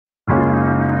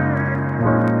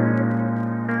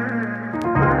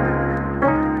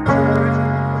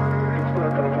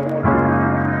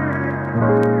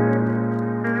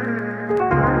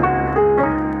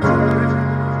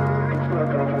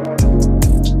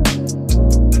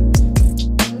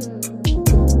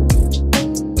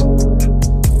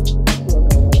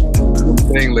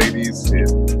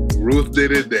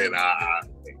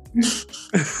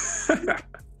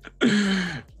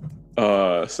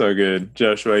So good.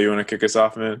 Joshua, you want to kick us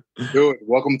off, man? Do it.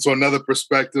 Welcome to another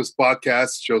Perspectives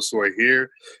podcast. Josue here.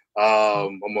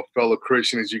 I'm a fellow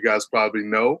Christian, as you guys probably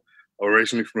know,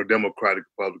 originally from the Democratic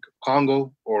Republic of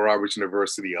Congo, Oral Roberts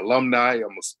University alumni.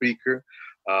 I'm a speaker.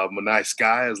 I'm a nice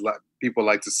guy, as people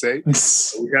like to say.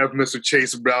 We have Mr.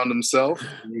 Chase Brown himself.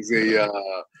 He's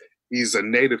a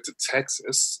native to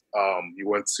Texas. He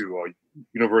went to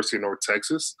University of North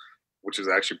Texas, which is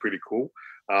actually pretty cool.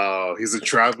 He's a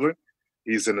traveler.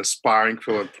 He's an aspiring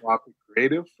philanthropic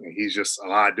creative, and he's just a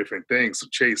lot of different things. So,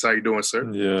 Chase, how you doing, sir?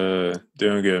 Yeah,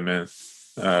 doing good, man.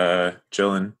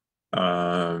 Chilling.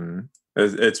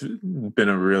 It's been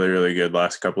a really, really good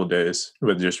last couple of days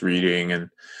with just reading and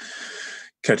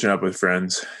catching up with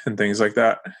friends and things like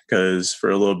that. Because for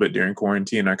a little bit during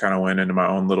quarantine, I kind of went into my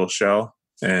own little shell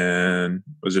and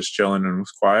was just chilling and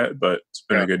was quiet. But it's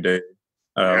been a good day.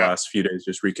 Last few days,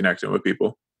 just reconnecting with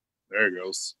people. There it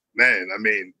goes, man. I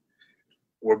mean,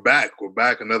 we're back.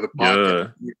 Another podcast. Yeah.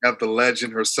 We have the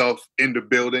legend herself in the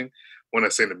building. When I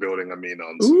say in the building, I mean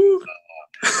on.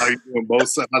 How you doing,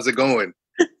 Bosa? How's it going?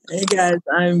 Hey guys,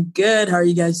 I'm good. How are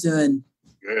you guys doing?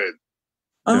 Good.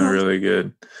 Doing really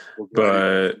good.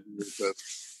 But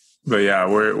yeah,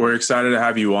 we're excited to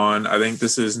have you on. I think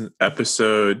this is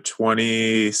episode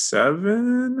 28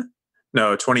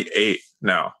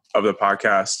 now of the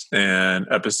podcast, and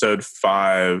episode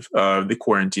 5 of the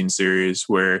quarantine series,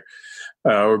 where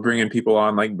we're bringing people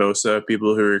on like Bosa,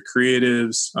 people who are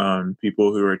creatives,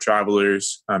 people who are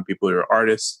travelers, people who are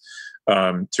artists,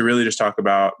 to really just talk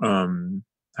about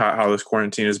how this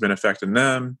quarantine has been affecting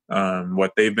them,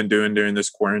 what they've been doing during this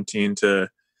quarantine to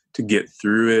get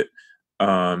through it,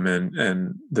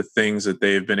 and the things that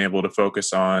they've been able to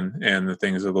focus on, and the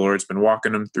things that the Lord's been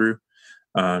walking them through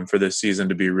for this season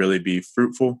to really be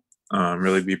fruitful,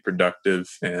 really be productive,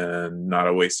 and not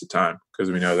a waste of time,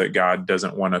 because we know that God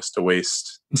doesn't want us to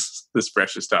waste this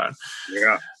precious time.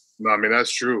 Yeah, no, I mean,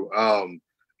 that's true.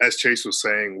 As Chase was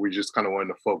saying, we just kind of wanted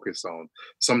to focus on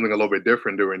something a little bit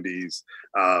different during these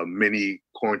mini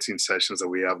quarantine sessions that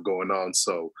we have going on.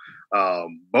 So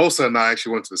Bosa and I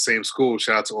actually went to the same school.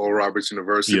 Shout out to Oral Roberts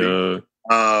University. Yeah.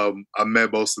 I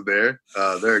met Bosa there.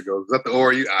 There it goes. Is that the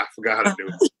Oral? I forgot how to do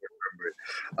it.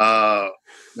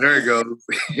 There it goes.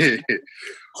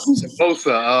 So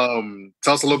Bosa,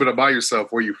 tell us a little bit about yourself.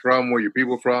 Where you from? Where your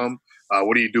people from?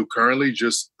 What do you do currently?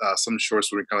 Just some short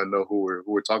so we kind of know who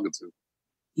we're talking to.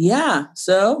 Yeah,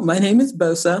 so my name is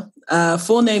Bosa.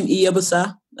 Full name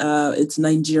Bosa. It's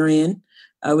Nigerian,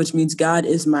 which means God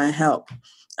is my help.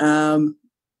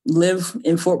 Live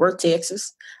in Fort Worth,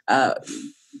 Texas.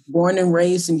 Born and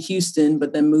raised in Houston,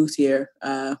 but then moved here.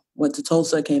 Went to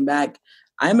Tulsa, came back.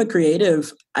 I'm a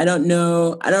creative. I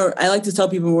like to tell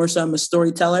people more so I'm a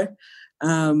storyteller.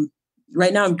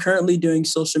 Right now I'm currently doing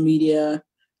social media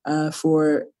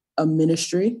for a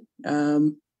ministry.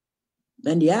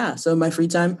 And yeah, so in my free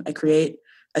time, I create,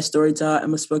 I storytell.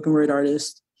 I'm a spoken word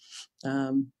artist.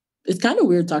 It's kind of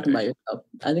weird talking about yourself.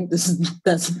 I think that's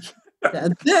it.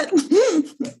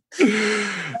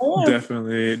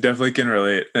 Definitely can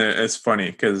relate. It's funny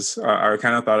because I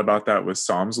kind of thought about that with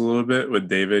Psalms a little bit, with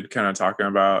David kind of talking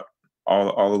about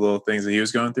all the little things that he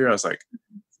was going through. I was like,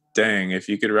 dang, if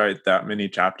you could write that many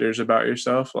chapters about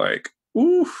yourself, like,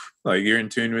 oof, like you're in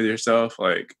tune with yourself,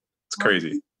 like it's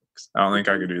crazy. I don't think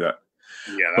I could do that.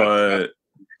 Yeah, but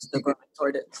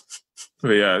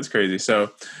yeah, it's crazy. So,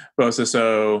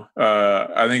 Bosa,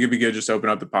 I think it'd be good just to open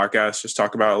up the podcast, just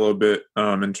talk about a little bit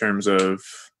in terms of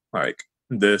like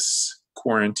this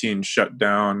quarantine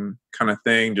shutdown kind of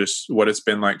thing, just what it's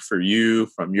been like for you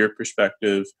from your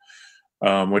perspective,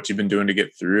 what you've been doing to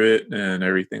get through it and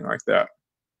everything like that.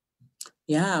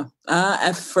 Yeah.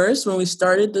 At first, when we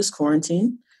started this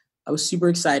quarantine, I was super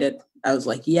excited. I was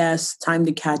like, yes, time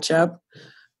to catch up.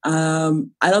 I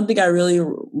don't think I really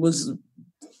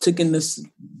took in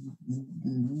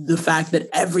the fact that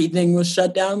everything was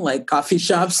shut down, like coffee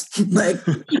shops. Like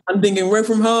I'm thinking work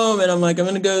from home, and I'm like, I'm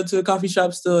going to go to a coffee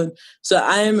shop still. And so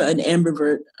I'm an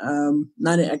ambivert,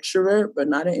 not an extrovert, but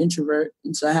not an introvert.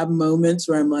 And so I have moments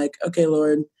where I'm like, okay,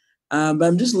 Lord, but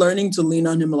I'm just learning to lean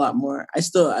on him a lot more. I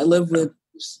live with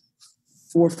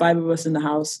 4 or 5 of us in the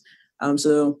house.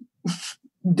 So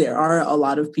there are a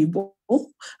lot of people,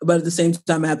 but at the same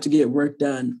time, I have to get work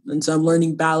done. And so I'm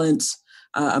learning balance.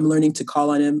 I'm learning to call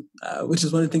on him, which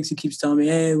is one of the things he keeps telling me.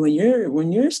 Hey,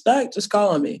 when you're stuck, just call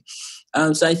on me.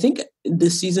 So I think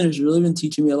this season has really been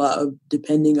teaching me a lot of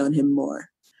depending on him more.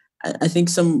 I think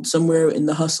somewhere in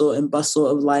the hustle and bustle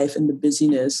of life and the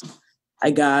busyness,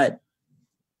 I got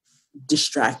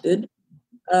distracted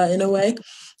in a way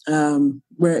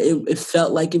where it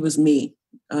felt like it was me.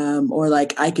 or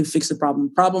like I could fix the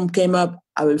problem. Problem came up,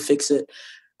 I would fix it,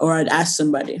 or I'd ask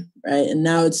somebody, right? And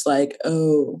now it's like,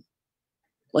 oh,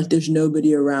 like there's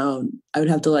nobody around. I would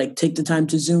have to like take the time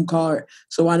to Zoom call.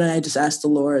 So why don't I just ask the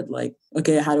Lord, like,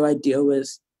 okay, how do I deal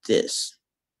with this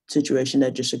situation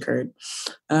that just occurred?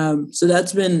 So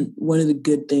that's been one of the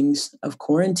good things of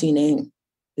quarantining,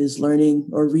 is learning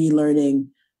or relearning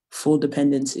full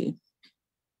dependency.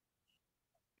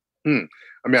 I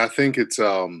mean, I think it's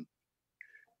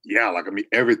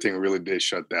everything really did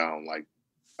shut down. Like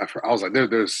I was like,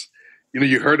 there's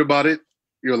you heard about it,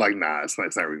 you're like, nah, it's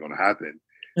not really gonna happen.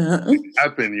 It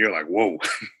happened, you're like, whoa.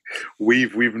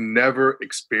 we've never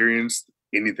experienced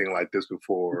anything like this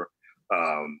before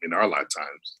in our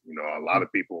lifetimes. A lot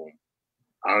of people,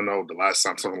 I don't know the last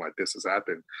time something like this has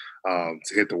happened,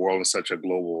 to hit the world in such a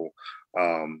globally,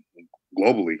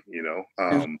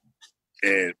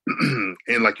 and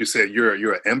and like you said, you're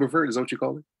an ambivert. Is that what you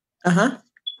call it?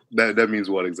 That means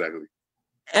what exactly?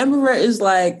 Ambivert is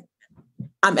like,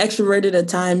 I'm extroverted at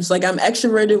times. Like I'm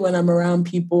extroverted when I'm around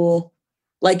people.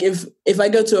 Like if I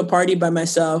go to a party by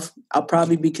myself, I'll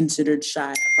probably be considered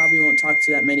shy. I probably won't talk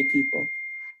to that many people.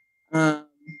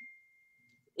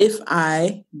 If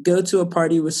I go to a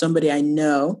party with somebody I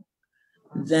know,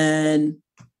 then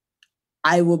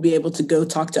I will be able to go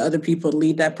talk to other people,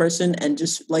 lead that person, and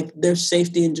just like there's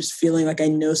safety and just feeling like I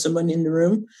know someone in the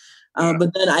room.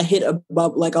 But then I hit a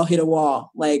bubble, like I'll hit a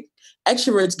wall. Like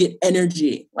extroverts get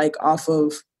energy, like off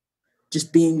of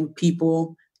just being with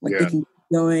people, like they can keep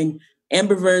going.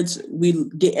 Ambiverts, we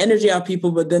get energy out of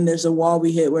people, but then there's a wall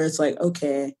we hit where it's like,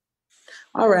 okay,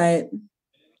 all right,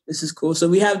 this is cool. So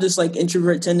we have this like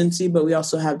introvert tendency, but we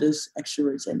also have this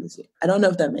extrovert tendency. I don't know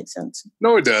if that makes sense.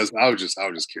 No, it does. I was just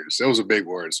curious. It was a big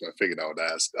word, so I figured I would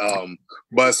ask.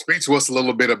 But speak to us a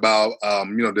little bit about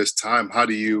this time. How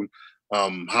are you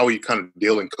kind of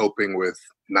dealing, coping with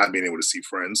not being able to see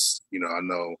friends? I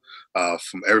know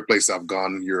from every place I've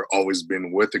gone, you're always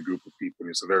been with a group of people.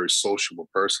 You're a very sociable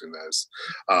person,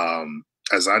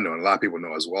 as I know, and a lot of people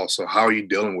know as well. So how are you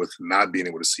dealing with not being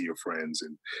able to see your friends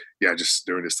and just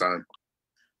during this time?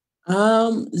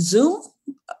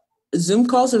 Zoom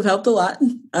calls have helped a lot.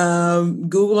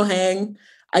 Google Hang.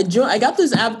 I got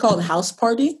this app called House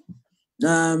Party.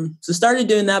 So started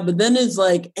doing that, but then it's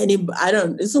like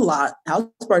it's a lot. House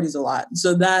Party's a lot.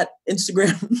 So that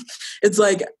Instagram, it's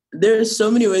like there's so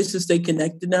many ways to stay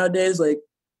connected nowadays, like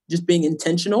just being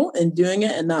intentional and doing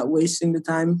it and not wasting the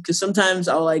time. Because sometimes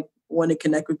I'll like want to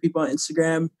connect with people on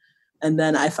Instagram and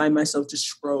then I find myself just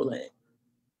scrolling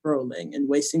and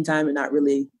wasting time and not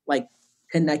really like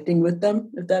connecting with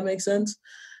them, if that makes sense.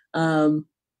 So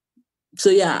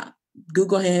yeah,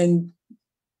 Google Hang,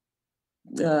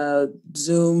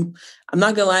 Zoom. I'm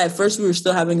not gonna lie, at first we were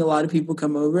still having a lot of people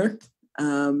come over.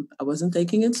 I wasn't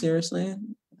taking it seriously.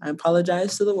 I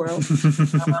apologize to the world.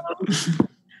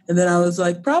 And then I was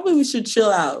like, probably we should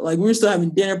chill out. Like we were still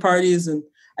having dinner parties, and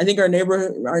I think our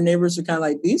neighbors were kind of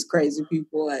like, these crazy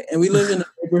people. Like, and we live in a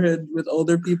neighborhood with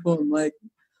older people, and like,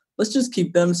 let's just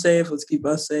keep them safe. Let's keep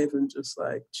us safe and just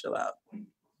like chill out.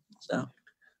 So.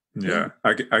 Yeah,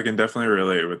 I can definitely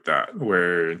relate with that,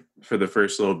 where for the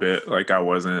first little bit, like I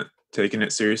wasn't taking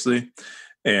it seriously.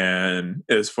 And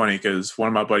it's funny because one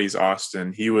of my buddies,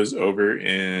 Austin, he was over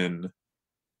in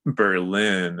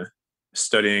Berlin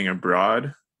studying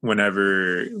abroad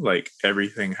whenever like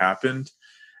everything happened.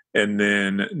 And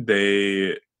then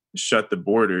they shut the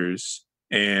borders.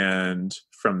 And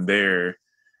from there,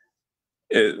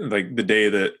 like the day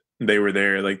that they were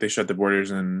there, like they shut the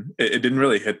borders and it didn't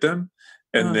really hit them.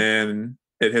 And then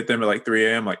it hit them at like 3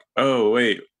 a.m. Like, oh,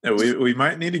 wait, we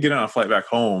might need to get on a flight back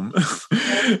home.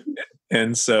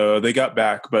 And so they got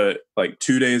back. But like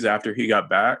 2 days after he got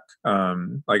back,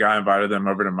 like I invited him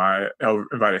over to my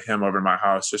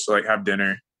house just to like have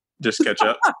dinner, just catch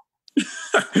up.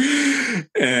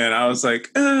 And I was like,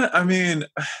 I mean,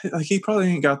 like he probably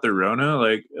ain't got the Rona.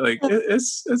 Like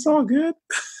it's all good.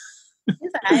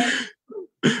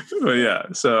 But yeah,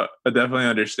 so I definitely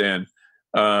understand.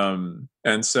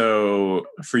 And so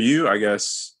for you, I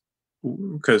guess,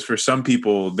 because for some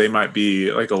people, they might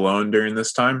be like alone during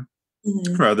this time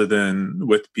rather than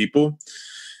with people.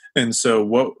 And so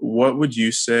what would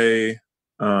you say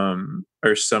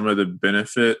are some of the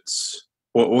benefits?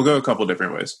 Well, we'll go a couple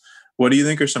different ways. What do you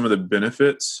think are some of the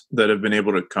benefits that have been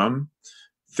able to come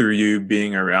through you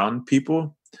being around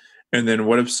people? And then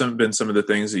what have been some of the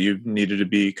things that you've needed to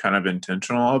be kind of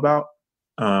intentional about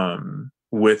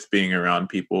with being around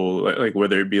people, like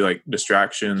whether it be like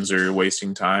distractions or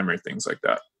wasting time or things like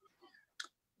that?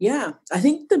 Yeah, I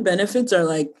think the benefits are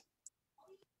like,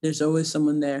 there's always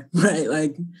someone there, right?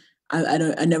 Like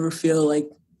I never feel like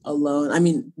alone. I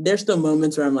mean, there's still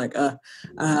moments where I'm like,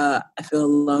 I feel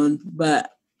alone,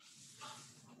 but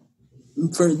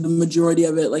for the majority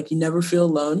of it, like you never feel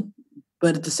alone.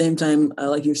 But at the same time,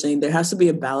 like you're saying, there has to be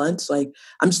a balance. Like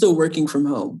I'm still working from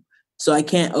home, so I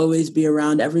can't always be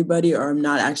around everybody, or I'm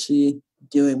not actually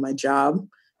doing my job,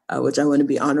 which I want to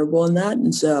be honorable in that.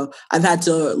 And so I've had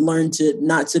to learn to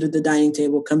not sit at the dining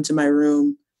table, come to my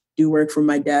room, do work from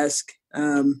my desk,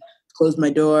 close my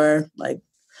door. Like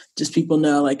just people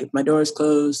know, like if my door is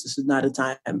closed, this is not a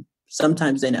time.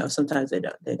 Sometimes they know, sometimes they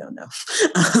don't know.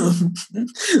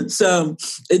 So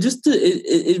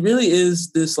it really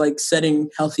is this like setting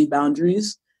healthy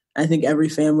boundaries. I think every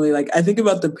family, like I think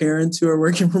about the parents who are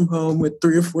working from home with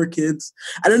 3 or 4 kids.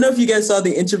 I don't know if you guys saw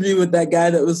the interview with that guy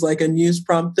that was like a news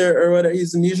prompter or whatever.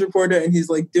 He's a news reporter and he's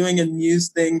like doing a news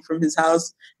thing from his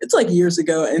house. It's like years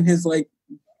ago, and his like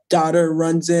daughter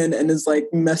runs in and is like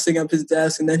messing up his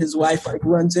desk, and then his wife like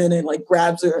runs in and like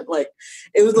grabs her. Like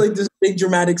it was like this big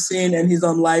dramatic scene, and he's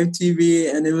on live TV,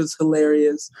 and it was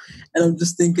hilarious. And I'm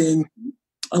just thinking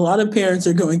a lot of parents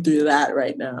are going through that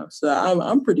right now, so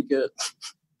I'm pretty good.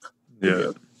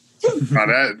 Yeah. Now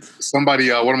that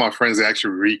somebody, one of my friends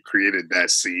actually recreated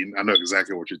that scene. I know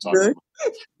exactly what you're talking about.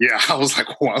 Yeah, I was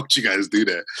like, why would you guys do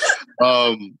that?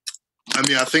 I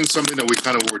mean, I think something that we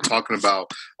kind of were talking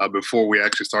about before we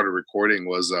actually started recording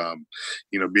was,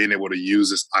 being able to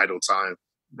use this idle time,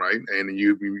 right? And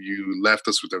you left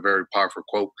us with a very powerful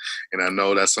quote, and I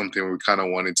know that's something we kind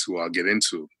of wanted to get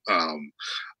into.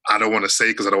 I don't want to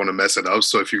say because I don't want to mess it up.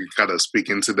 So if you can kind of speak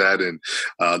into that and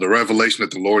the revelation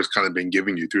that the Lord has kind of been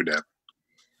giving you through that.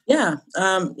 Yeah,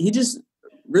 he just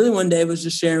really one day was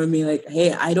just sharing with me like,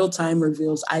 hey, idle time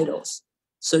reveals idols,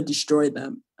 so destroy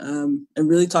them. And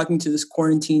really talking to this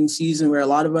quarantine season where a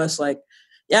lot of us like,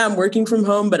 yeah, I'm working from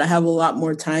home, but I have a lot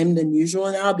more time than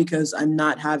usual now because I'm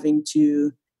not having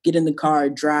to get in the car,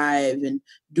 drive, and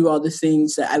do all the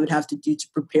things that I would have to do to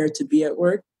prepare to be at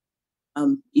work.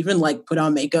 Even like put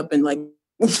on makeup and like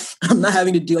I'm not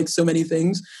having to do like so many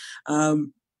things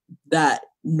that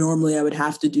normally I would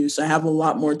have to do. So I have a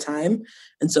lot more time.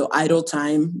 And so idle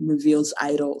time reveals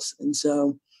idols. And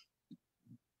so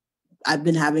I've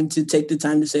been having to take the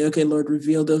time to say, okay, Lord,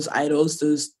 reveal those idols,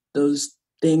 those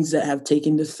things that have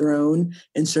taken the throne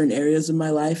in certain areas of my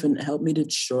life, and help me to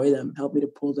destroy them, help me to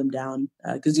pull them down.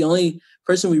 Because the only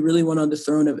person we really want on the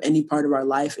throne of any part of our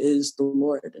life is the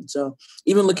Lord. And so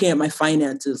even looking at my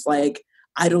finances, like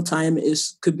idle time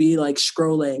could be like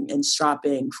scrolling and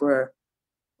shopping for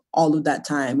all of that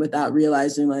time without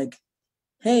realizing like,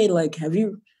 hey, like, have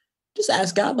you just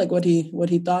ask God like what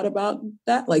he thought about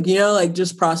that? Like, like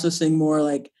just processing more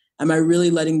like, am I really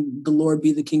letting the Lord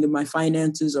be the king of my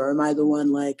finances, or am I the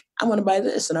one like, I want to buy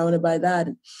this and I want to buy that?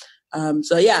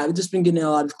 So yeah, I've just been getting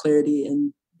a lot of clarity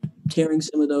and tearing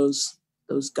some of those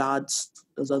gods,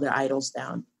 those other idols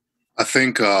down. I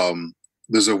think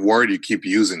there's a word you keep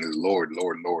using is Lord,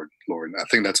 Lord, Lord, Lord. I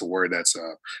think that's a word that's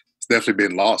it's definitely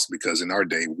been lost because in our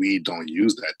day we don't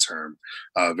use that term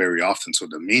very often. So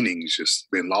the meaning's just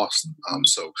been lost.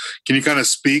 So can you kind of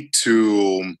speak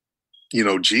to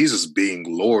Jesus being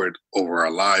Lord over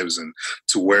our lives, and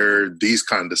to where these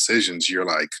kind of decisions, you're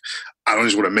like, I don't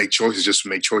just want to make choices just to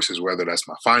make choices, whether that's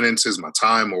my finances, my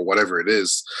time, or whatever it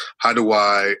is. How do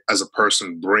I, as a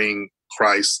person, bring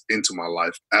Christ into my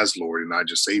life as Lord and not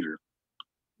just Savior?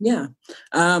 Yeah.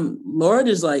 Lord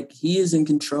is like, he is in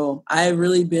control. I've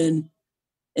really been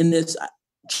in this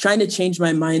trying to change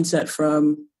my mindset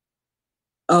from,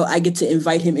 oh, I get to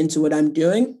invite him into what I'm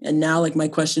doing. And now like my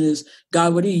question is,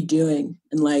 God, what are you doing?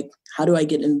 And like, how do I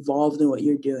get involved in what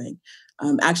you're doing?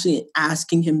 Actually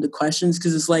asking him the questions.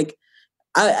 Cause it's like,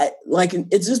 I like,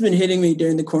 it's just been hitting me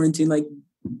during the quarantine.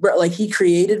 Like he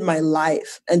created my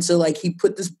life. And so like, he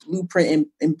put this blueprint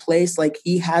in place. Like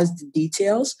he has the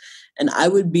details, and I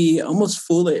would be almost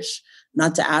foolish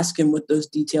not to ask him what those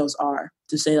details are,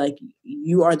 to say like,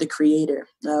 you are the creator.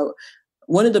 Now,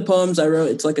 one of the poems I wrote,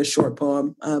 it's like a short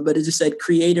poem, but it just said,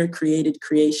 creator created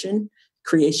creation,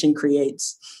 creation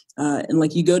creates. And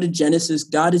like you go to Genesis,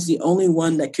 God is the only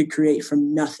one that could create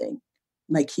from nothing.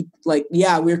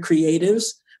 Yeah, we're creatives,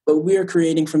 but we're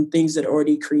creating from things that are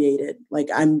already created. Like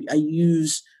I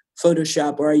use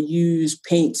Photoshop or I use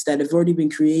paints that have already been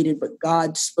created, but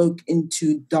God spoke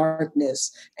into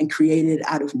darkness and created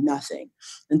out of nothing.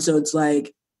 And so it's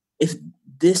like, if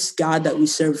this God that we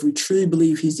serve, we truly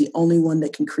believe he's the only one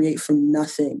that can create from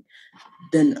nothing,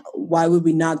 then why would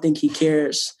we not think he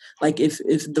cares? Like if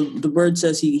the word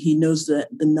says he knows the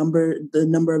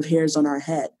number of hairs on our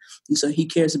head. And so he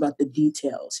cares about the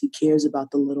details. He cares about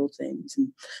the little things. And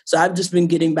so I've just been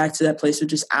getting back to that place of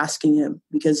just asking him,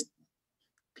 because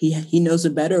he knows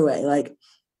a better way. Like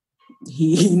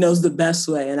he knows the best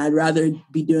way, and I'd rather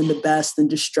be doing the best than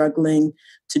just struggling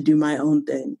to do my own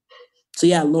thing. So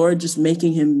yeah, Lord, just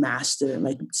making him master,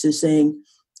 like just saying,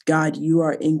 God, you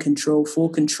are in control, full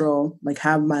control, like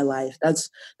have my life. That's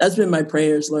been my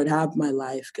prayers, Lord, have my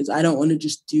life, because I don't want to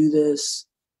just do this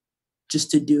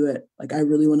just to do it. Like I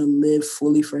really want to live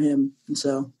fully for him. And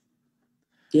so,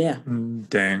 yeah.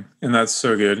 Dang. And that's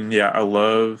so good. And yeah, I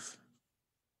love,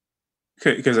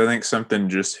 because I think something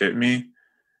just hit me,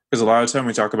 because a lot of time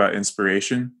we talk about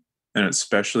inspiration, and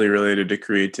especially related to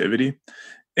creativity,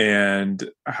 and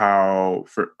how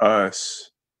for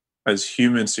us as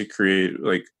humans to create,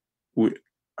 like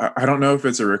I don't know if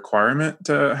it's a requirement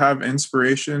to have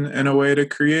inspiration in a way to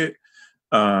create,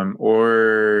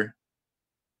 or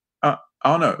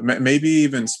I don't know, maybe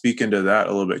even speak into that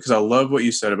a little bit, because I love what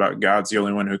you said about God's the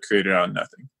only one who created out of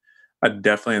nothing. I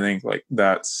definitely think like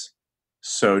that's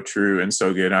so true and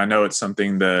so good. I know it's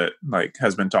something that like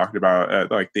has been talked about at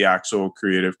like the actual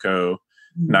Creative Co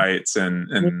nights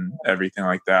and everything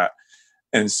like that.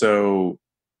 And so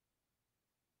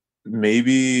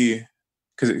maybe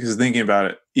because thinking about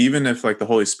it, even if like the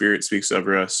Holy Spirit speaks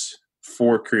over us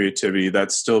for creativity,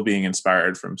 that's still being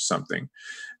inspired from something.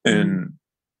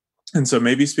 And so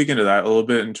maybe speaking to that a little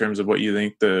bit in terms of what you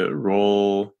think the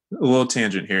role, a little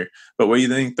tangent here, but what you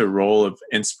think the role of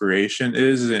inspiration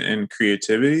is in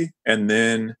creativity. And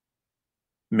then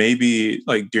maybe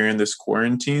like during this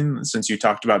quarantine, since you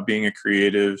talked about being a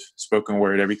creative, spoken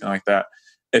word, everything like that,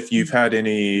 if you've had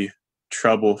any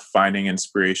trouble finding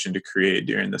inspiration to create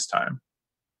during this time.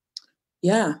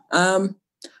 Yeah.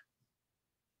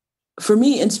 For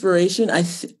me, inspiration,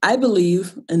 I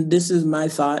believe, and this is my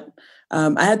thought.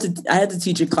 I had to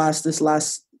teach a class this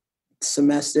last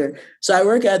semester. So I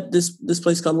work at this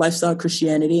place called Lifestyle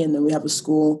Christianity, and then we have a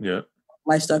school,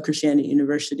 Lifestyle Christianity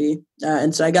University.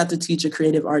 And so I got to teach a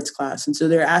creative arts class. And so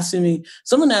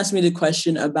someone asked me the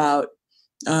question about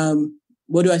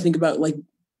what do I think about like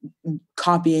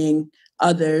copying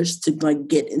others to like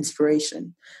get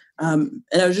inspiration. And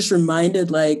I was just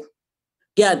reminded, like,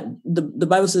 yeah, the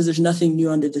Bible says there's nothing new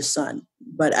under the sun.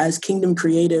 But as kingdom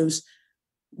creatives,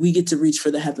 we get to reach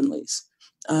for the heavenlies.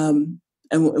 And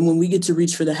when we get to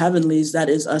reach for the heavenlies, that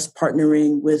is us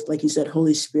partnering with, like you said,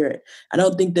 Holy Spirit. I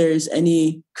don't think there's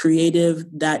any creative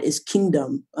that is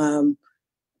kingdom.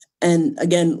 And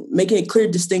again, making a clear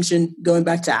distinction, going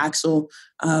back to Axel,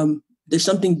 there's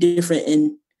something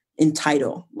different in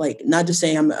title. Like not just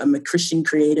saying I'm a Christian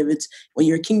creative. It's when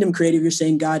you're a kingdom creative, you're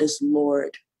saying God is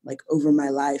Lord, like over my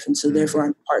life. And so therefore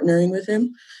I'm partnering with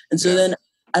him. And so then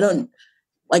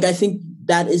I think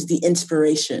that is the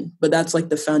inspiration, but that's like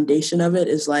the foundation of it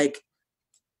is like,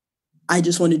 I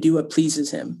just want to do what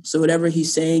pleases him. So whatever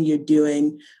he's saying, you're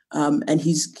doing, and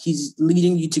he's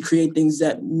leading you to create things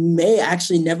that may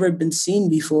actually never have been seen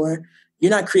before.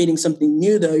 You're not creating something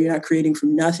new, though. You're not creating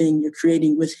from nothing. You're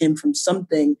creating with him from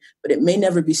something, but it may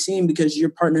never be seen because you're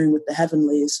partnering with the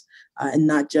heavenlies and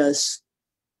not just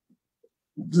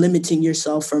limiting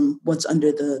yourself from what's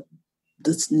under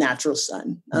this natural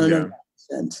sun. I don't know if that makes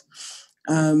sense.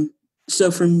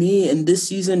 So for me in this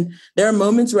season, there are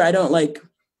moments where I don't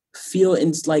feel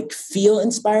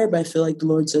inspired, but I feel like the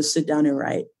Lord says, sit down and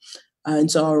write.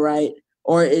 And so I'll write,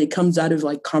 or it comes out of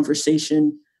like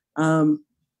conversation.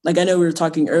 Like I know we were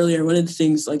talking earlier, one of the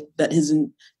things like that has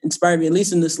inspired me, at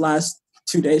least in this last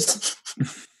 2 days,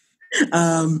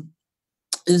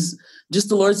 is just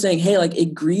the Lord saying, hey, like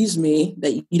it grieves me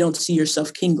that you don't see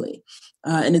yourself kingly.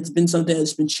 And it's been something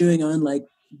that's been chewing on, like,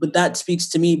 but that speaks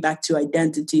to me back to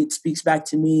identity. It speaks back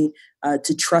to me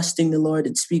to trusting the Lord.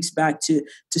 It speaks back to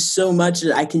so much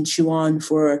that I can chew on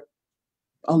for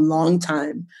a long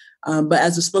time. But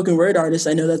as a spoken word artist,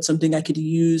 I know that's something I could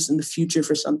use in the future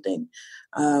for something.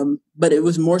 But it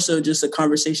was more so just a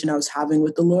conversation I was having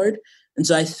with the Lord. And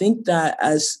so I think that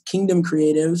as kingdom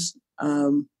creatives,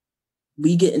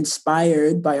 we get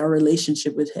inspired by our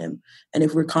relationship with him. And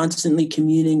if we're constantly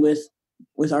communing with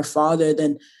our Father,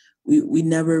 then we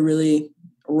never really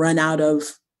run out of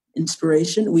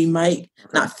inspiration. We might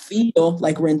not feel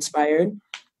like we're inspired,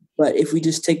 but if we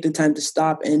just take the time to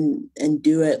stop and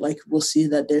do it, like we'll see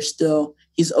that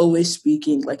he's always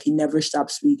speaking, like he never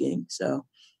stops speaking. So.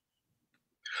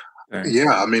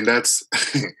 Yeah, I mean, that's,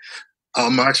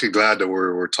 I'm actually glad that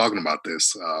we're talking about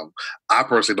this. I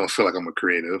personally don't feel like I'm a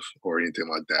creative or anything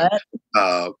like that.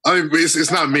 I mean,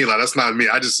 it's not me. Like that's not me.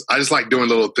 I just like doing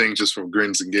little things just for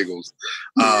grins and giggles.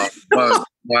 But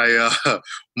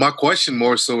my question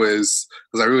more so is,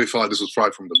 because I really felt like this was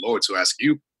probably from the Lord to ask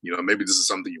you. You know, maybe this is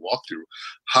something you walk through.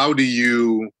 How do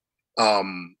you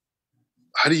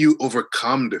how do you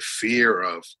overcome the fear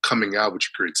of coming out with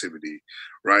your creativity,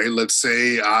 right? Let's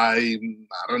say I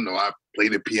don't know, I play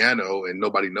the piano and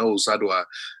nobody knows. How do I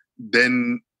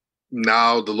then?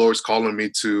 Now the Lord's calling me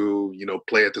to,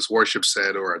 play at this worship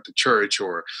set or at the church,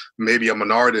 or maybe I'm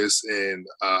an artist and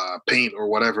paint or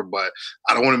whatever, but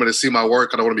I don't want him to see my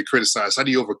work. I don't want to be criticized. How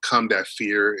do you overcome that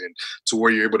fear and to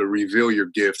where you're able to reveal your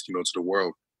gift, to the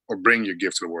world, or bring your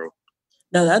gift to the world?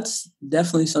 No, that's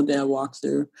definitely something I walk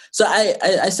through. So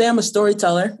I say I'm a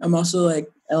storyteller. I'm also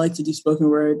I like to do spoken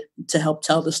word to help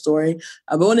tell the story.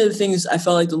 But one of the things I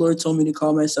felt like the Lord told me to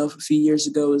call myself a few years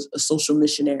ago was a social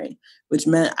missionary, which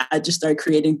meant I just started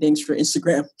creating things for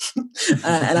Instagram.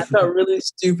 And I felt really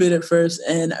stupid at first,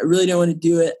 and I really didn't want to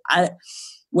do it.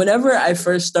 Whenever I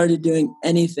first started doing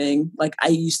anything, I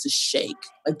used to shake.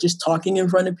 Just talking in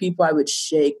front of people, I would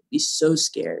shake, be so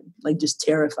scared, just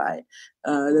terrified.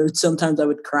 There were sometimes I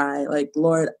would cry,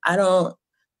 Lord,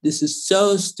 this is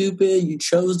so stupid. You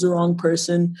chose the wrong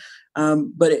person.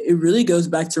 But it really goes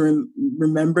back to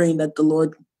remembering that the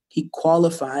Lord, he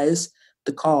qualifies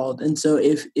the called. And so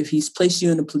if he's placed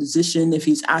you in a position, if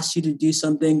he's asked you to do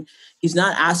something, he's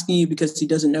not asking you because he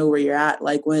doesn't know where you're at.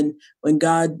 Like when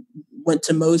God went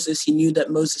to Moses, he knew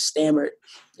that Moses stammered.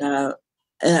 And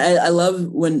I love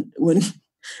when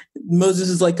Moses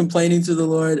is complaining to the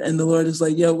Lord, and the Lord is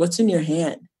like, yo, what's in your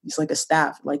hand? He's like a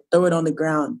staff, throw it on the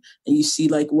ground and you see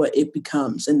what it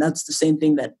becomes. And that's the same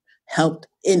thing that helped,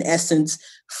 in essence,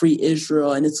 free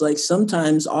Israel. And it's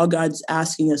sometimes all God's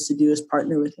asking us to do is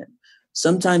partner with him.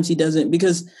 Sometimes he doesn't,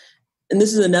 because, and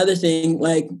this is another thing,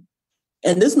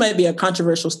 and this might be a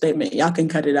controversial statement. Y'all can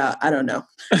cut it out. I don't know.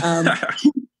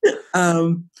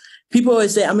 People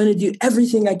always say, I'm going to do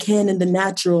everything I can in the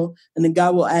natural, and then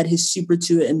God will add his super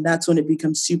to it. And that's when it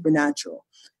becomes supernatural.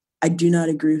 I do not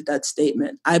agree with that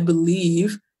statement. I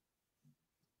believe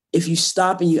if you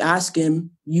stop and you ask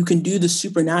him, you can do the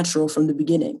supernatural from the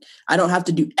beginning. I don't have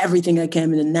to do everything I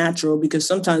can in the natural, because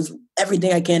sometimes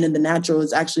everything I can in the natural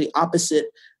is actually opposite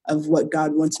of what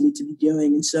God wants me to be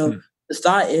doing. And so the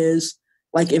thought is,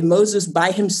 if Moses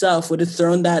by himself would have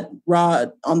thrown that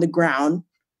rod on the ground,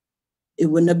 it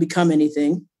wouldn't have become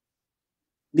anything,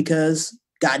 because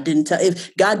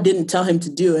if God didn't tell him to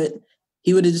do it,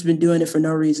 he would have just been doing it for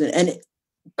no reason. And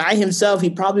by himself,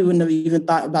 he probably wouldn't have even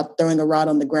thought about throwing a rod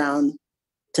on the ground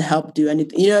to help do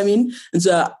anything. You know what I mean? And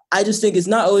so I just think it's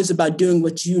not always about doing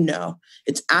what you know.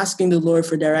 It's asking the Lord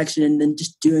for direction and then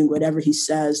just doing whatever he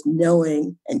says,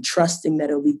 knowing and trusting that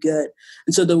it'll be good.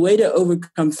 And so the way to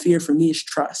overcome fear for me is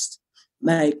trust.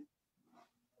 God,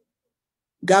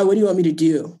 what do you want me to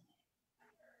do?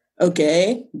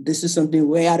 Okay, this is something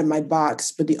way out of my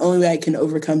box, but the only way I can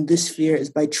overcome this fear is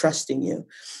by trusting you.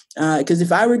 Because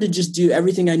if I were to just do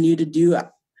everything I knew to do,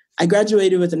 I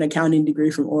graduated with an accounting degree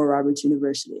from Oral Roberts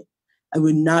University. I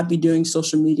would not be doing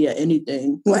social media,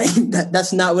 anything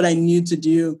that's not what I knew to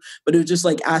do. But it was just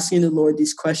asking the Lord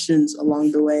these questions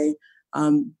along the way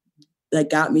that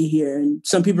got me here. And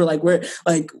some people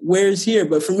are where's here?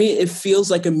 But for me, it feels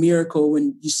like a miracle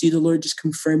when you see the Lord just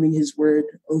confirming his word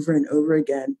over and over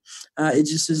again. It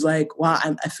just is wow,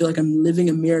 I feel like I'm living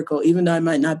a miracle, even though I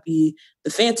might not be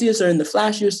the fanciest or in the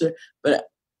flashiest, but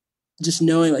just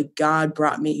knowing God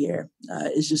brought me here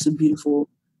is just a beautiful,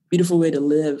 beautiful way to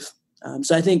live.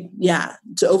 So I think,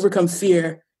 to overcome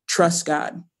fear, trust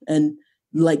God and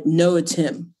know it's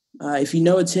him. If you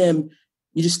know it's him,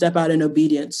 you just step out in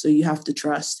obedience. So you have to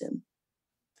trust him.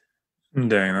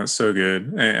 Dang, that's so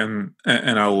good. And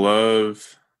I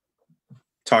love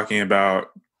talking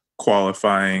about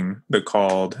qualifying the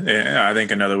called. And I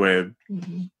think another way of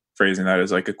phrasing that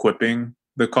is equipping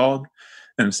the called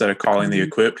instead of calling the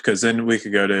equipped, because then we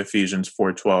could go to Ephesians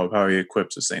 4:12, how he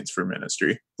equips the saints for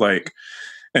ministry.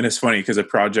 And it's funny because a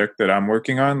project that I'm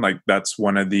working on, that's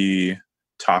one of the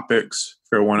topics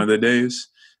for one of the days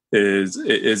is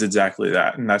exactly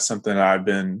that. And that's something that I've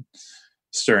been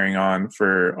stirring on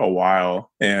for a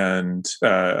while. And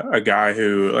a guy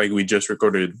who we just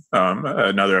recorded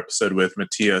another episode with,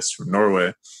 Matthias from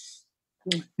Norway,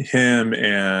 him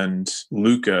and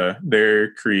Luca,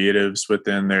 they're creatives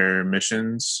within their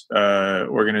missions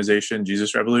organization,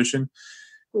 Jesus Revolution.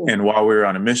 Cool. And while we were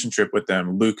on a mission trip with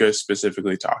them, Luca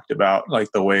specifically talked about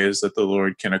the ways that the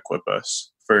Lord can equip us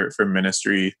for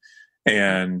ministry,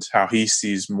 and how he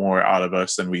sees more out of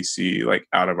us than we see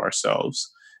out of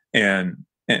ourselves. And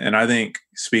I think,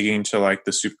 speaking to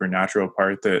the supernatural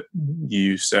part that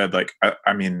you said,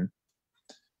 I mean,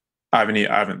 I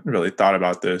haven't really thought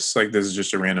about this. This is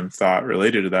just a random thought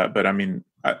related to that. But I mean,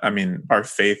 our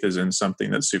faith is in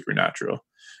something that's supernatural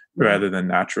rather than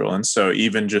natural. And so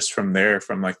even just from there,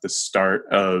 from the start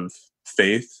of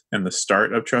faith and the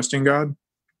start of trusting God,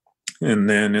 And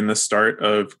then in the start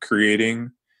of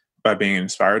creating by being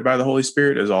inspired by the Holy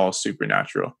Spirit is all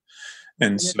supernatural.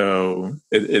 And so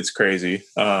it's crazy.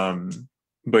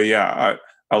 But yeah,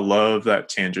 I love that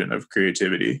tangent of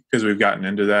creativity because we've gotten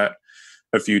into that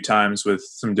a few times with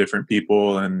some different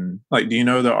people. And like, do you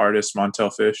know the artist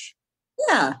Montel Fish?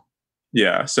 Yeah.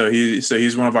 Yeah. So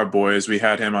he's one of our boys. We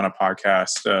had him on a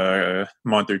podcast a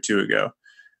month or two ago.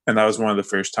 And that was one of the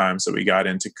first times that we got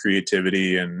into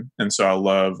creativity. And so I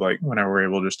love like whenever we're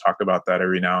able to just talk about that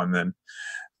every now and then.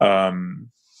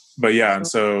 But yeah, and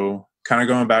so kind of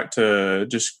going back to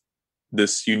just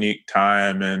this unique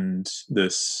time and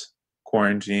this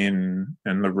quarantine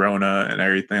and the Rona and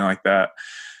everything like that,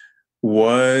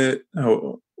 would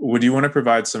you want to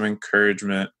provide some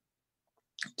encouragement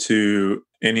to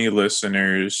any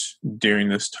listeners during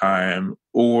this time,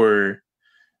 or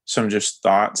some just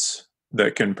thoughts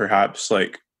that can perhaps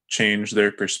like change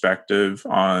their perspective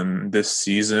on this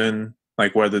season,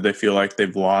 like whether they feel like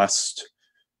they've lost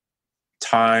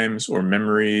times or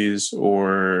memories,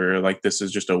 or like this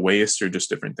is just a waste, or just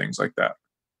different things like that?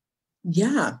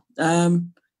 Yeah.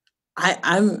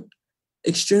 I'm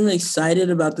extremely excited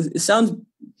about this. It sounds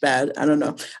bad. I don't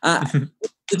know.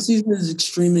 The season is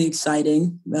extremely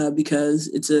exciting because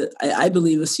it's I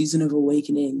believe, a season of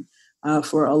awakening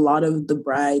for a lot of the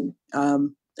bride.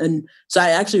 And so I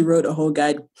actually wrote a whole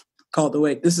guide called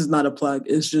Awake. This is not a plug.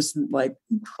 It's just like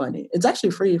funny. It's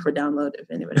actually free for download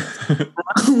if anybody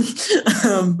wants.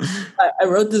 I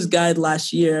wrote this guide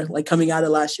last year, like coming out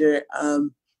of last year,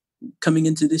 coming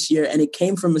into this year, and it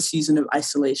came from a season of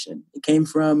isolation. It came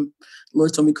from, the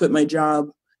Lord told me quit my job,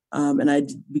 and I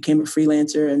became a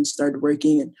freelancer and started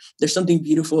working. And there's something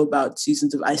beautiful about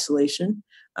seasons of isolation.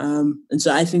 And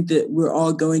so I think that we're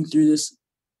all going through this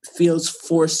feels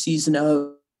forced season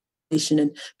of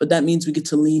isolation, but that means we get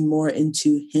to lean more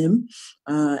into Him.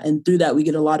 And through that, we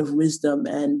get a lot of wisdom,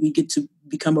 and we get to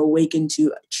become awakened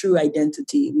to true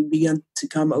identity. We begin to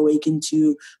come awakened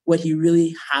to what He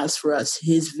really has for us,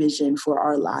 His vision for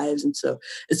our lives. And so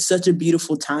it's such a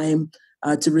beautiful time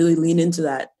to really lean into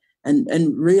that, and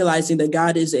realizing that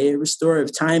God is a restorer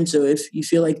of time. So if you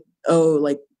feel like, oh,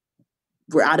 like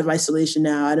we're out of isolation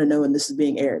now, I don't know when this is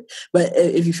being aired, but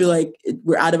if you feel like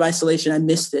we're out of isolation, I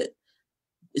missed it,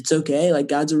 it's okay. Like,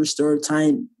 God's a restorer of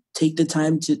time. Take the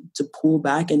time to pull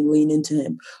back and lean into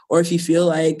Him. Or if you feel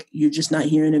like you're just not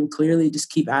hearing Him clearly, just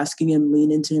keep asking Him,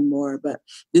 lean into Him more. But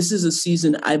this is a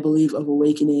season, I believe, of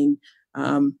awakening,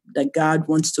 that God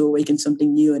wants to awaken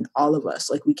something new in all of us.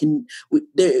 Like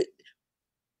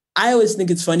I always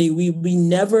think it's funny. We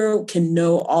never can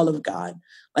know all of God.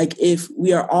 Like, if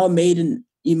we are all made in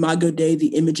Imago Dei,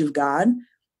 the image of God,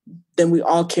 then we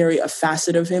all carry a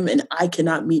facet of Him, and I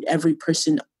cannot meet every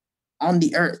person on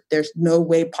the earth. There's no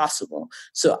way possible.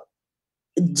 So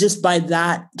just by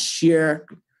that sheer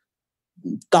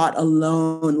thought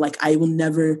alone, like, I will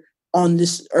never on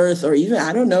this earth, or even,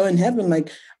 I don't know, in heaven, like,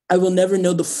 I will never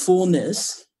know the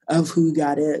fullness of who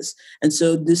God is. And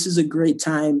so this is a great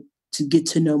time to get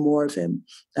to know more of Him.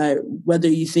 Whether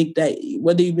you've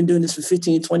been doing this for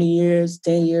 15, 20 years,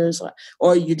 10 years,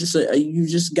 or you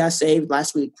just got saved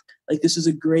last week, like, this is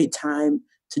a great time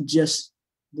to just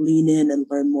lean in and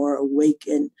learn more,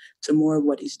 awaken to more of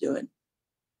what He's doing.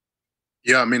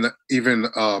 Yeah, I mean, even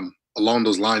along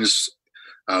those lines,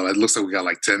 it looks like we got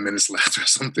like 10 minutes left or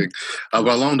something. But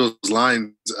along those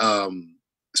lines,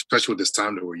 especially with this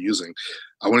time that we're using,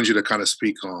 I wanted you to kind of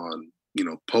speak on,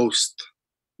 post,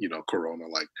 Corona,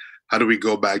 like, how do we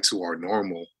go back to our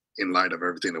normal in light of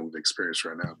everything that we've experienced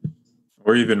right now?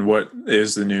 Or even what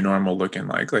is the new normal looking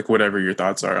like whatever your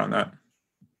thoughts are on that.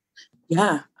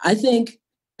 Yeah, I think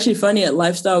actually funny, at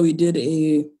Lifestyle, we did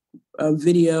a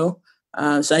video.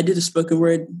 So I did a spoken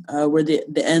word where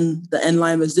the end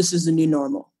line was, "This is the new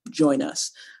normal. Join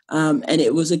us." And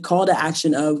it was a call to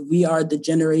action of, we are the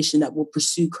generation that will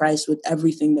pursue Christ with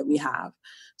everything that we have.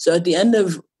 So at the end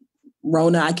of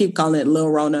Rona, I keep calling it Lil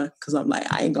Rona because I'm like,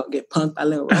 I ain't gonna get punked by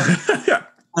Lil Rona. Yeah.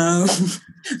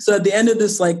 So at the end of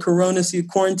this, like, Corona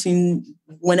quarantine,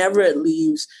 whenever it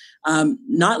leaves,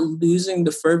 not losing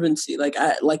the fervency,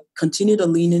 I continue to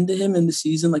lean into Him in the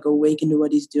season, like, awaken to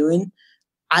what He's doing.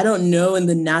 I don't know in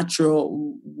the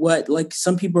natural what, like,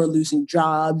 some people are losing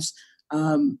jobs,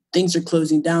 things are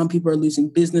closing down, people are losing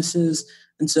businesses.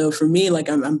 And so for me, like,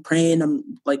 I'm praying, I'm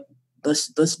like,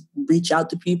 let's reach out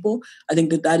to people. I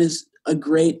think that is a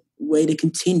great way to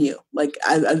continue. Like,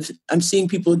 I'm seeing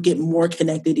people get more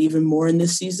connected even more in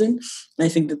this season. And I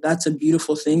think that that's a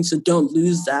beautiful thing. So don't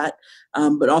lose that,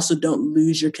 but also don't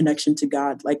lose your connection to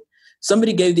God. Like,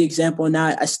 somebody gave the example, and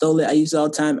now I stole it. I use it all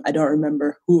the time. I don't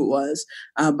remember who it was,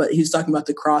 but he was talking about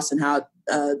the cross and how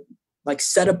like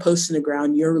set a post in the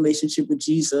ground, your relationship with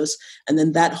Jesus, and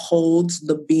then that holds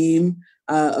the beam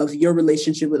of your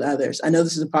relationship with others. I know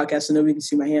this is a podcast, so nobody can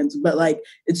see my hands, but like,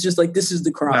 it's just like, this is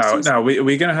the cross. No, we're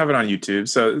going to have it on YouTube,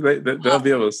 so they'll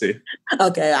be able to see.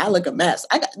 Okay, I look a mess.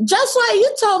 Just like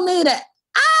you told me that.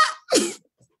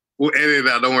 We'll edit it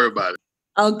out. Don't worry about it.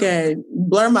 Okay,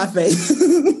 blur my face.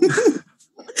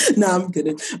 No, I'm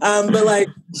kidding. But like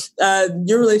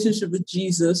your relationship with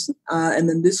Jesus, and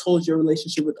then this holds your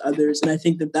relationship with others. And I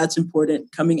think that that's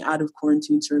important coming out of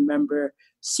quarantine to remember,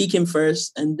 seek him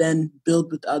first and then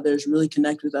build with others, really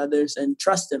connect with others and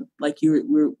trust him. Like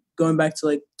we're going back to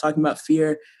like talking about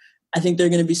fear. I think there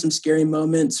are going to be some scary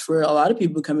moments for a lot of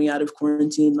people coming out of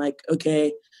quarantine. Like,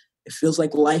 okay, it feels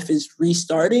like life is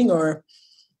restarting, or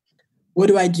what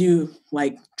do I do?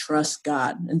 Like, trust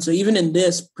God. And so even in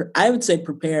this, I would say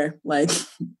prepare, like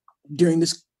during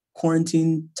this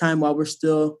quarantine time while we're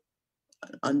still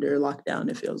under lockdown,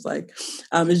 it feels like,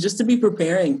 is just to be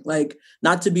preparing, like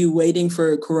not to be waiting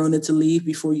for Corona to leave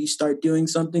before you start doing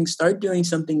something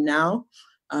now,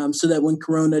 so that when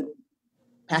Corona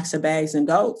packs her bags and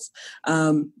goes,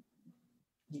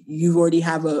 you already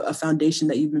have a foundation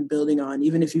that you've been building on.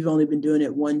 Even if you've only been doing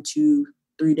it 1, 2,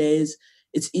 3 days,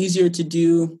 it's easier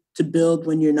to build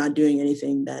when you're not doing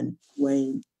anything than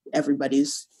when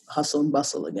everybody's hustle and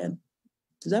bustle again.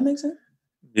 Does that make sense?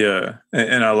 Yeah,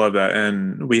 and I love that.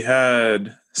 And we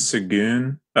had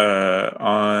Sagoon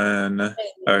on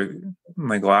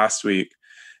like last week,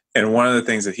 and one of the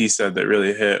things that he said that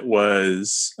really hit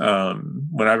was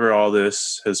whenever all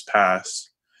this has passed,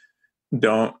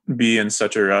 don't be in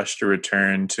such a rush to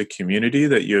return to community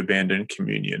that you abandon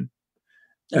communion.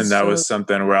 And that was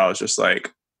something where I was just like,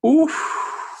 ooh,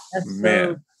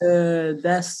 man. So good.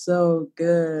 That's so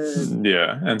good.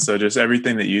 Yeah. And so just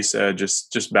everything that you said,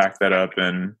 just back that up.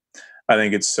 And I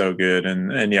think it's so good.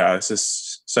 And yeah, it's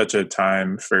just such a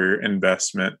time for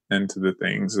investment into the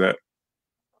things that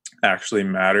actually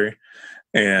matter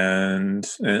and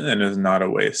is not a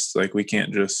waste. Like, we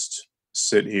can't just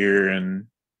sit here and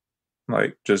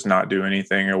like just not do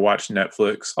anything or watch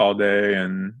Netflix all day.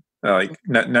 And like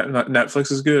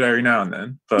Netflix is good every now and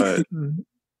then, but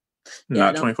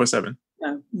not 24/7.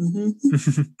 Yeah.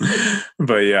 Mm-hmm.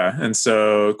 But yeah, and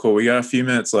so cool. We got a few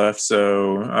minutes left,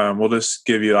 so we'll just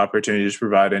give you the opportunity to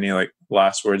provide any like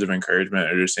last words of encouragement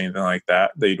or just anything like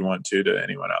that you'd want to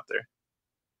anyone out there.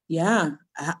 Yeah,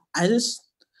 I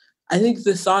think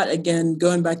the thought, again,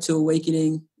 going back to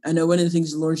awakening, I know one of the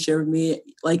things the Lord shared with me,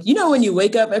 like, you know, when you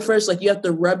wake up at first, like you have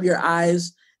to rub your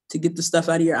eyes to get the stuff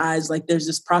out of your eyes. Like there's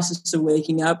this process of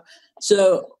waking up.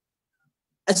 So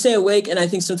I'd say awake. And I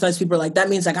think sometimes people are like, that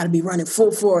means I got to be running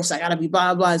full force. I got to be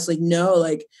blah, blah. It's like, no,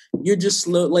 like you're just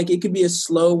slow. Like it could be a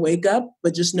slow wake up,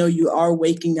 but just know you are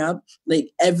waking up.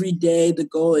 Like every day, the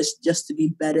goal is just to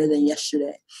be better than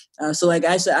yesterday. So like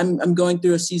I said, I'm going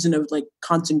through a season of like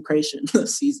consecration.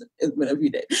 Season, it's been every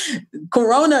day.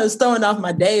 Corona is throwing off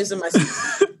my days and my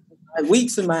my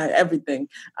weeks and my everything.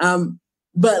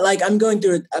 But like I'm going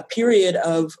through a period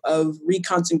of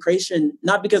reconsecration,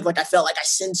 not because like I felt like I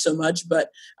sinned so much, but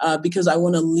because I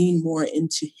want to lean more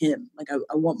into him. Like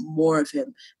I want more of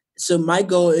him. So my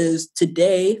goal is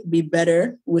today be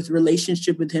better with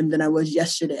relationship with him than I was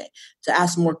yesterday, to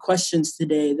ask more questions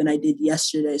today than I did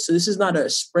yesterday. So this is not a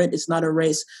sprint. It's not a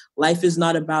race. Life is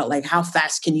not about like how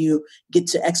fast can you get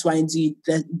to X, Y, and Z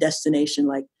destination.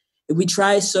 Like if we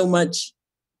try so much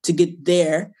to get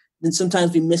there, then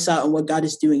sometimes we miss out on what God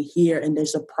is doing here. And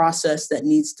there's a process that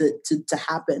needs to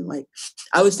happen. Like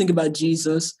I always think about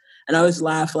Jesus and I always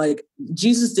laugh, like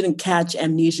Jesus didn't catch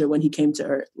amnesia when he came to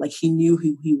earth. Like he knew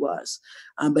who he was,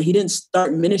 but he didn't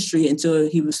start ministry until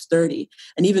he was 30.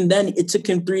 And even then it took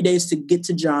him 3 days to get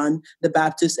to John the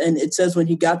Baptist. And it says when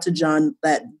he got to John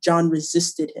that John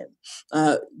resisted him.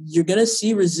 You're going to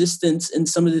see resistance in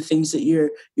some of the things that you're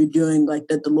doing, like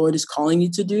that the Lord is calling you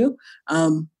to do.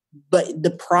 But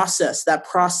that process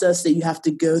that you have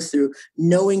to go through,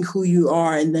 knowing who you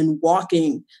are and then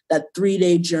walking that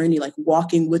 3-day journey, like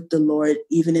walking with the Lord,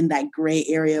 even in that gray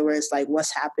area where it's like,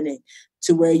 what's happening,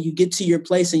 to where you get to your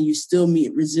place and you still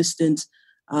meet resistance.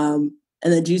 And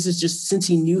then Jesus, just since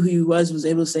he knew who he was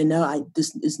able to say, no,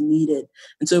 this is needed.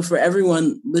 And so for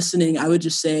everyone listening, I would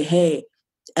just say, hey,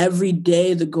 every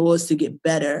day the goal is to get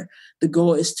better. The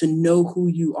goal is to know who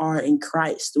you are in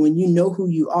Christ. When you know who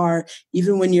you are,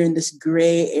 even when you're in this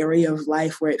gray area of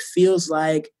life where it feels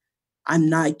like I'm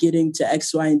not getting to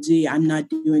X, Y, and Z, I'm not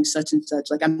doing such and such,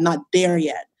 like I'm not there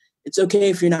yet. It's okay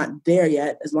if you're not there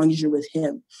yet, as long as you're with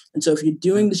him. And so if you're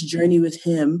doing this journey with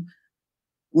him,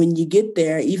 when you get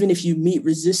there, even if you meet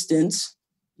resistance,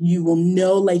 you will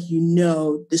know, like,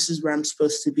 this is where I'm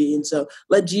supposed to be. And so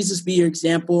let Jesus be your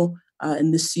example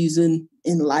in this season,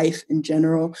 in life in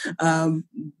general.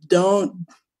 Don't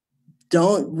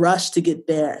rush to get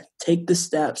there. Take the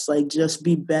steps. Like, just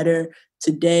be better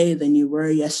today than you were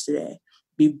yesterday.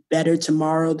 Be better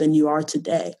tomorrow than you are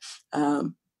today.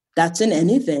 That's in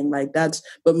anything. But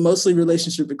mostly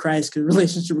relationship with Christ, because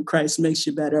relationship with Christ makes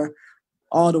you better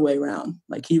all the way around.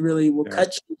 Like, he really will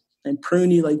cut you and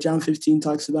prune you, like John 15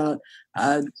 talks about,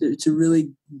 to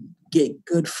really get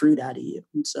good fruit out of you.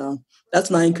 And so that's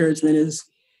my encouragement is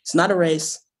it's not a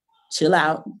race. Chill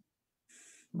out.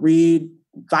 Read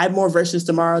 5 more verses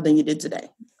tomorrow than you did today,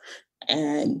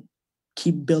 and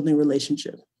keep building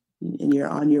relationship, and you're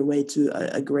on your way to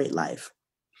a great life.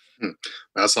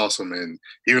 That's awesome. And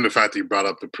even the fact that you brought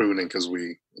up the pruning, because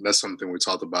that's something we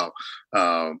talked about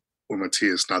with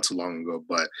Matthias not too long ago.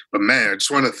 But man, I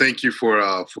just want to thank you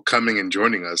for coming and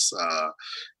joining us,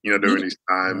 during these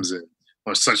times and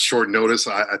on such short notice.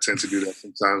 I tend to do that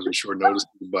sometimes with short notice,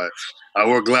 but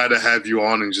we're glad to have you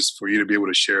on, and just for you to be able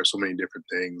to share so many different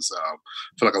things. I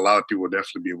feel like a lot of people will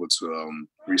definitely be able to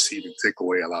receive and take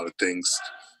away a lot of things,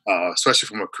 especially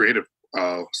from a creative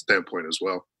standpoint as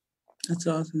well. That's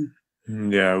awesome.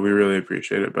 Yeah, we really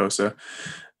appreciate it, Bosa.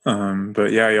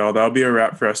 But yeah, y'all, that'll be a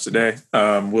wrap for us today.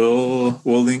 We'll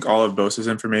link all of Bosa's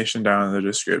information down in the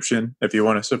description if you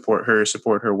want to support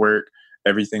her work,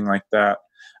 everything like that.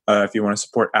 If you want to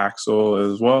support Axel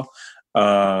as well.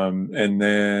 And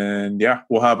then,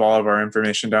 we'll have all of our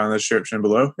information down in the description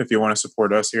below if you want to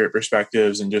support us here at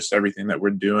Perspectives and just everything that we're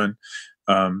doing.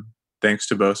 Thanks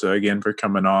to Bosa again for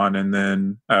coming on. And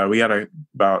then we got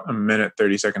about a minute,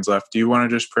 30 seconds left. Do you want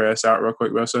to just pray us out real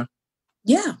quick, Bosa?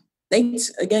 Yeah. Thanks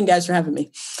again, guys, for having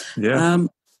me. Yeah.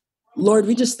 Lord,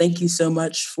 we just thank you so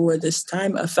much for this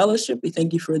time of fellowship. We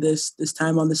thank you for this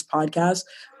time on this podcast.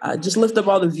 Just lift up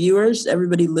all the viewers,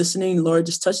 everybody listening. Lord,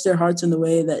 just touch their hearts in the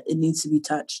way that it needs to be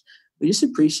touched. We just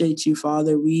appreciate you,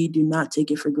 Father. We do not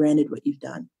take it for granted what you've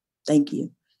done. Thank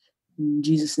you. In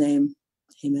Jesus' name,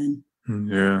 amen.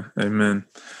 Yeah, amen.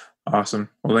 Awesome.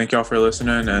 Well, thank y'all for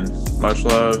listening, and much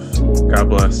love. God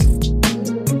bless.